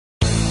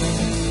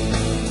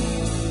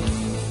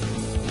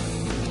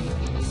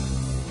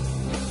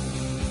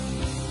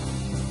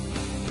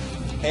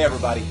Hey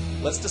everybody,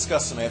 let's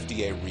discuss some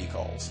FDA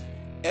recalls.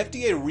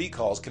 FDA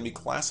recalls can be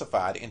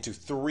classified into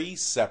three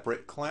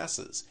separate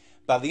classes.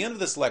 By the end of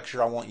this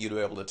lecture, I want you to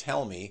be able to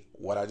tell me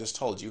what I just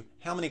told you,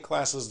 how many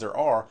classes there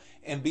are,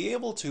 and be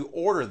able to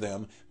order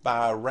them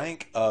by a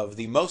rank of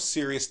the most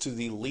serious to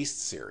the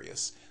least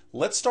serious.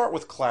 Let's start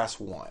with Class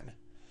 1.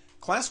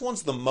 Class 1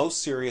 is the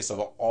most serious of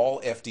all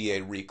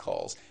FDA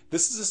recalls.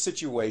 This is a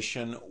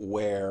situation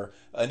where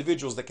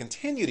individuals that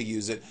continue to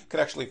use it could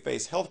actually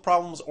face health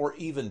problems or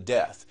even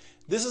death.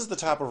 This is the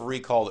type of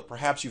recall that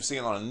perhaps you've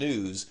seen on the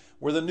news,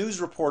 where the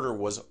news reporter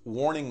was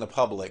warning the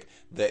public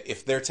that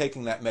if they're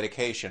taking that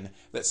medication,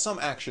 that some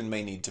action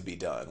may need to be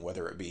done,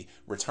 whether it be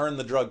return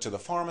the drug to the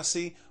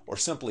pharmacy or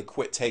simply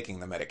quit taking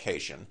the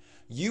medication.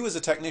 You as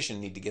a technician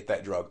need to get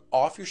that drug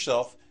off your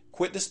shelf,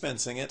 quit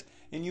dispensing it,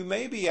 and you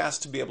may be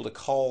asked to be able to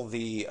call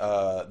the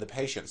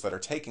patients that are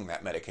taking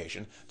that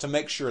medication to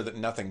make sure that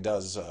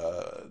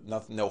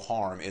no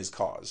harm is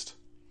caused.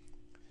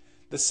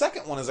 The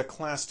second one is a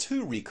Class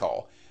 2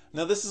 recall.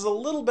 Now this is a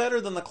little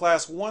better than the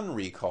Class 1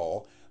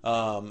 recall.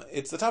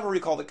 It's the type of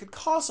recall that could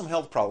cause some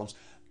health problems,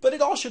 but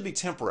it all should be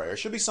temporary. It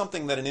should be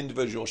something that an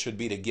individual should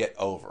be to get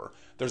over.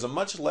 There's a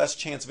much less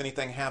chance of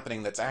anything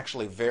happening that's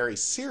actually very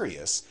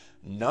serious.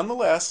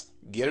 Nonetheless,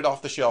 get it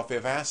off the shelf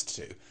if asked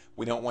to.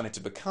 We don't want it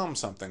to become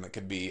something that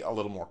could be a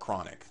little more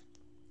chronic.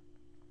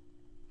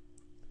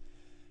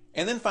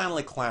 And then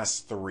finally, Class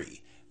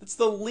 3. It's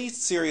the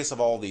least serious of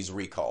all these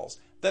recalls.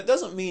 That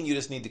doesn't mean you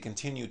just need to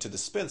continue to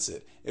dispense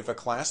it. If a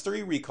Class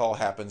 3 recall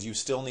happens, you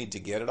still need to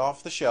get it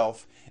off the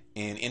shelf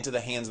and into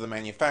the hands of the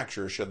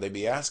manufacturer should they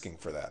be asking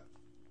for that.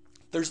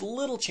 There's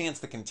little chance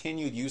the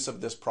continued use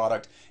of this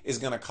product is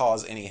going to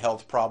cause any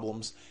health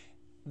problems.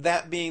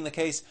 That being the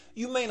case,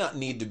 you may not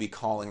need to be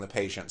calling the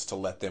patients to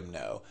let them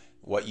know.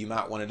 What you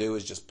might want to do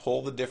is just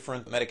pull the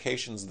different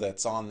medications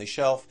that's on the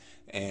shelf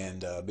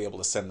and be able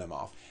to send them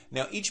off.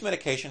 Now, each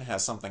medication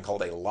has something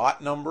called a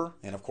lot number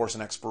and, of course,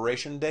 an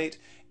expiration date,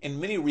 and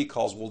many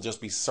recalls will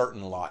just be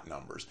certain lot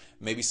numbers.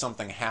 Maybe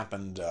something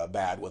happened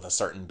bad with a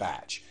certain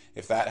batch.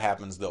 If that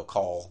happens, they'll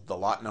call the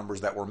lot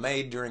numbers that were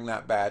made during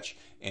that batch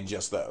and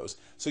just those.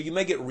 So you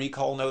may get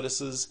recall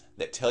notices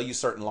that tell you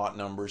certain lot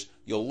numbers.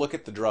 You'll look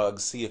at the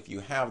drugs, see if you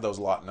have those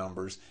lot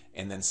numbers,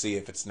 and then see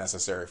if it's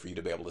necessary for you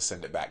to be able to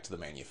send it back to the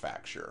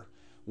manufacturer.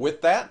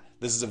 With that,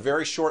 this is a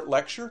very short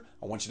lecture.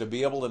 I want you to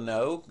be able to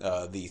know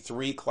the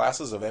three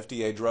classes of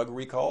FDA drug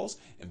recalls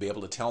and be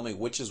able to tell me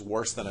which is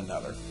worse than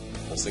another.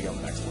 We'll see you on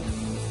the next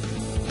one.